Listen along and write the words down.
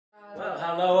Well,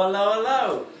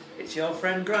 hello. It's your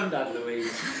friend Grandad,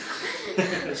 Louise,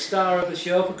 the star of the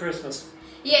show for Christmas.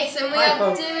 Yes, and we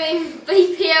are doing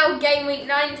BPL Game Week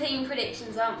 19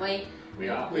 predictions, aren't we? We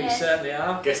are. We certainly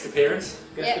are. Guest appearance.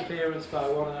 Guest appearance by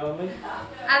one and only.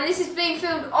 And this is being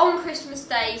filmed on Christmas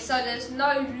Day, so there's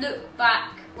no look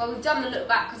back. Well, we've done the look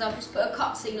back because I've just put a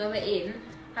cutscene of it in.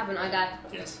 Haven't I, Dad?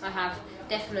 Yes. I have,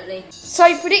 definitely.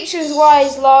 So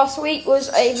predictions-wise, last week was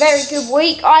a very good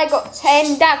week. I got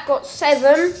 10, Dad got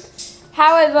 7.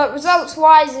 However,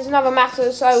 results-wise is another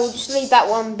matter, so we'll just leave that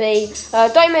one be.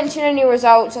 Don't mention any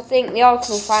results. I think the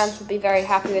Arsenal fans would be very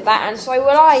happy with that, and so will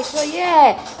I. So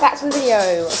yeah, back to the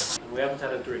video. We haven't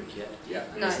had a drink yet. Yeah,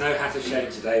 there's no hat of shame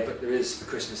today, but there is the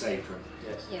Christmas apron.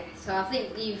 Yes. Yeah, so I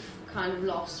think you've kind of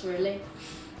lost, really.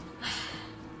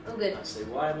 All good. I see.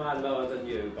 Why am I lower than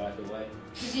you, by the way?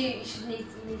 Because you need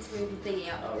to move your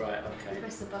thingy up. Oh, right, okay.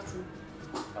 Press the button.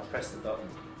 I'll press the button.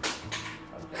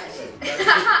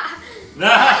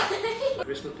 Nah!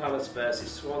 Crystal Palace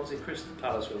versus Swansea. Crystal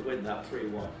Palace will win that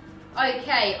 3-1.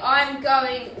 Okay, I'm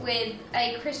going with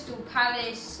a Crystal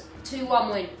Palace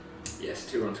 2-1 win. Yes,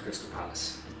 2-1 to Crystal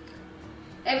Palace.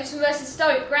 Everton versus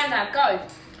Stoke. Grandad, go.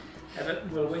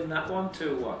 Everton will win that one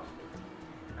 2-1.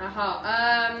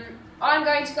 I'm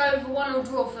going to go with a 1-1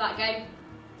 draw for that game.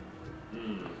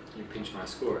 You pinched my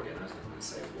score again. I was going to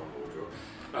say 1-1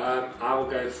 draw. I will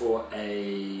go for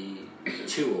a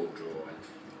 2-2 draw.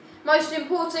 Most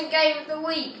important game of the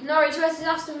week. Norwich versus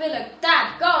Aston Villa.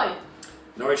 Dad, go.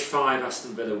 Norwich 5,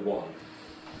 Aston Villa 1.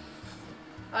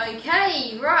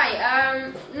 Okay,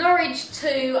 right. Norwich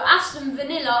 2, Aston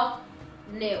Villa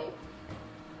 0.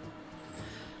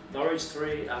 Norwich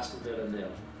 3, Aston Villa 0.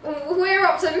 We're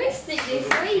optimistic this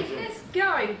week. Let's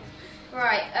go.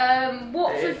 Right.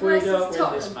 Watford versus Tottenham. If we don't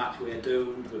win this match, we're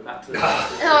doomed. We're back to the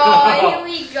Oh, here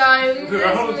we go.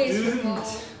 We're all Miserable.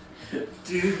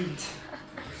 Doomed.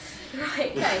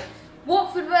 Right, okay.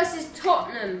 Watford versus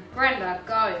Tottenham. Grandad,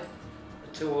 go.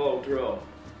 A 2-2 draw.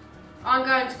 I'm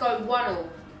going to go 1-1.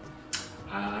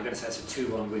 I'm going to say it's a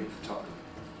 2-1 win for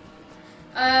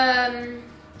Tottenham.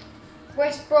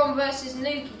 West Brom versus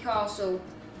Newcastle.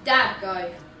 Dad,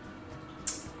 go.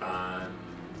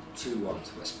 2-1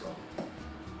 to West Brom.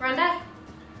 Grandad?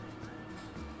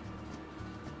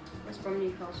 West Brom,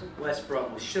 Newcastle. West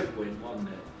Brom should win 1-0.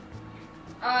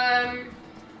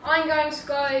 I'm going to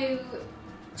go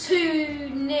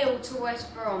 2-0 to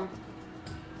West Brom.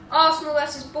 Arsenal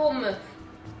versus Bournemouth.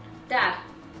 Dad?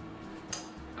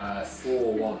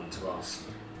 4-1 to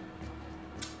Arsenal.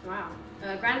 Wow.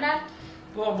 Grandad?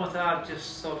 Bournemouth are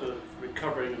just sort of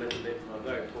recovering a little bit from a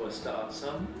very poor start,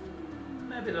 so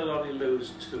maybe they'll only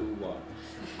lose 2-1.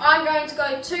 I'm going to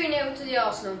go 2-0 to the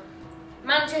Arsenal.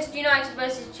 Manchester United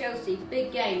versus Chelsea.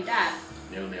 Big game. Dad?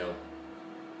 0-0.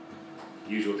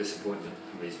 Usual disappointment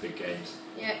from these big games.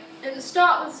 Yeah. At the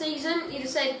start of the season, you'd have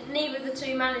said neither of the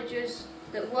two managers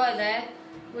that were there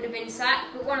would have been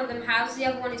sacked, but one of them has. The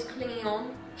other one is clinging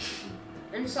on.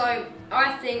 And so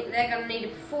I think they're going to need a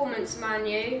performance, Man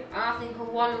U. I think a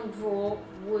 1-1 draw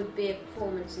would be a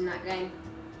performance in that game.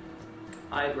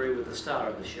 I agree with the star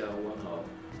of the show, 1-0.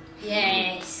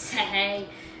 Yes. Hey.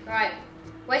 Right.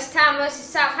 West Ham versus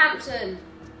Southampton.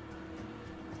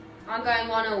 I'm going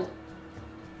 1-1.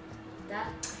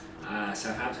 Dad?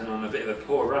 Southampton on a bit of a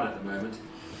poor run at the moment.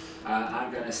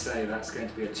 I'm going to say that's going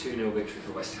to be a 2-0 victory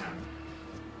for West Ham.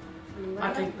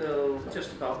 I think they'll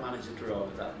just about manage a draw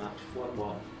with that match,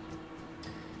 1-1.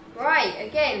 Right,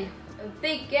 again, a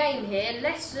big game here.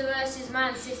 Leicester versus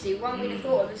Man City. One we'd have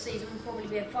thought of the season would probably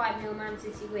be a 5-0 Man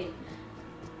City win.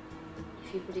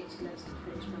 If you predicted Leicester to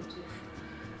finish 1-2.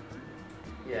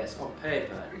 Yes, on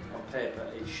paper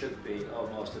it should be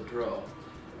almost a draw,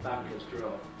 a banker's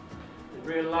draw. In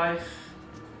real life,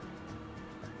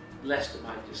 Leicester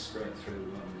might just scrape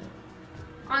through 1-0.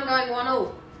 I'm going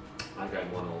 1-0. I'm going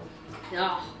 1-1.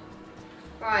 Oh.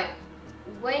 Right,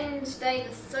 Wednesday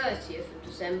the 30th of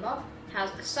December has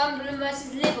Sunderland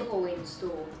versus Liverpool in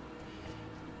store.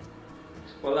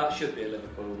 Well, that should be a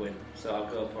Liverpool win, so I'll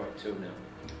go for it 2-0.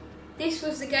 This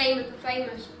was the game of the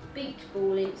famous beach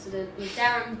ball incident with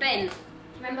Darren Bent.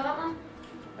 Remember that one?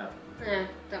 No. No,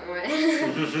 don't worry.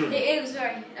 it was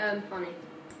very funny.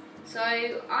 So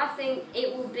I think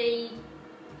it will be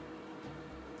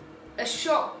a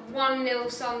shock 1-0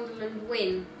 Sunderland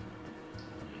win.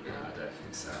 No, I don't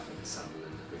think so. I think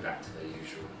Sunderland will be back to their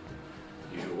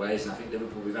usual ways, and I think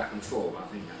Liverpool will be back on form. I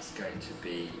think that's going to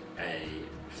be a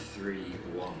 3-1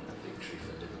 victory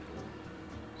for Liverpool.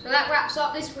 So that wraps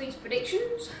up this week's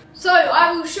predictions. So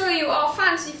I will show you our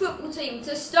fantasy football team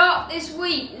to start this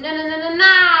week.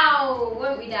 Now,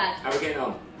 won't we, Dad? How are we getting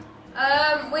on?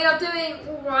 We are doing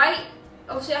alright.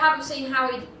 obviously I haven't seen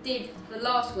how he did for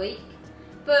last week,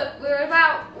 but we're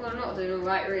about, well, not doing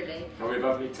alright really. Are we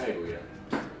above league table yet?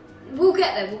 We'll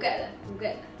get there, we'll get there, we'll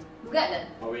get there. We'll get there.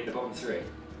 Are we in the bottom 3?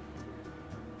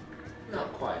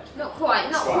 Not quite. Not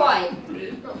quite, not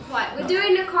quite. Not quite. We're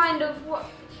doing a kind of what?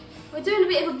 We're doing a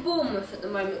bit of a Bournemouth at the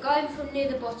moment, going from near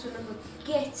the bottom and we're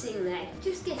getting there.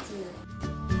 Just getting there.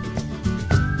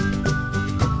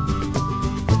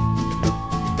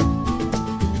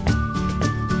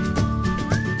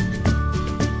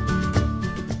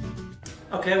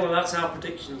 Okay, well that's our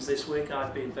predictions this week.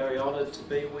 I've been very honoured to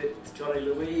be with Johnny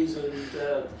LUIZ and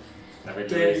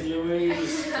David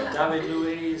LUIZ, David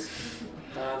LUIZ,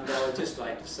 and I would just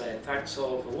like to say thanks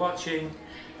all for watching.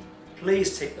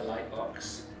 Please tick the like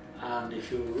box, and if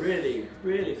you're really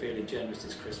feeling generous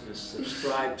this Christmas,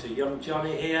 subscribe to young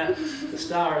Johnny here, the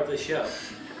star of the show.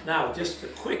 Now, just a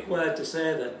quick word to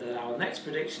say that our next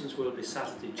predictions will be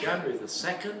Saturday, January the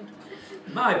 2nd,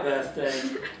 my birthday,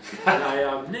 and I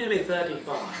am nearly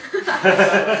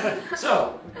 35.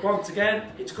 So, once again,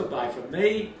 it's goodbye from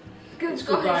me, it's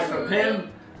goodbye from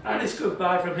him, and it's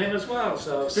goodbye from him as well.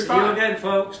 So, see you again,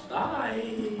 folks.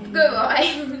 Bye.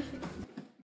 Goodbye.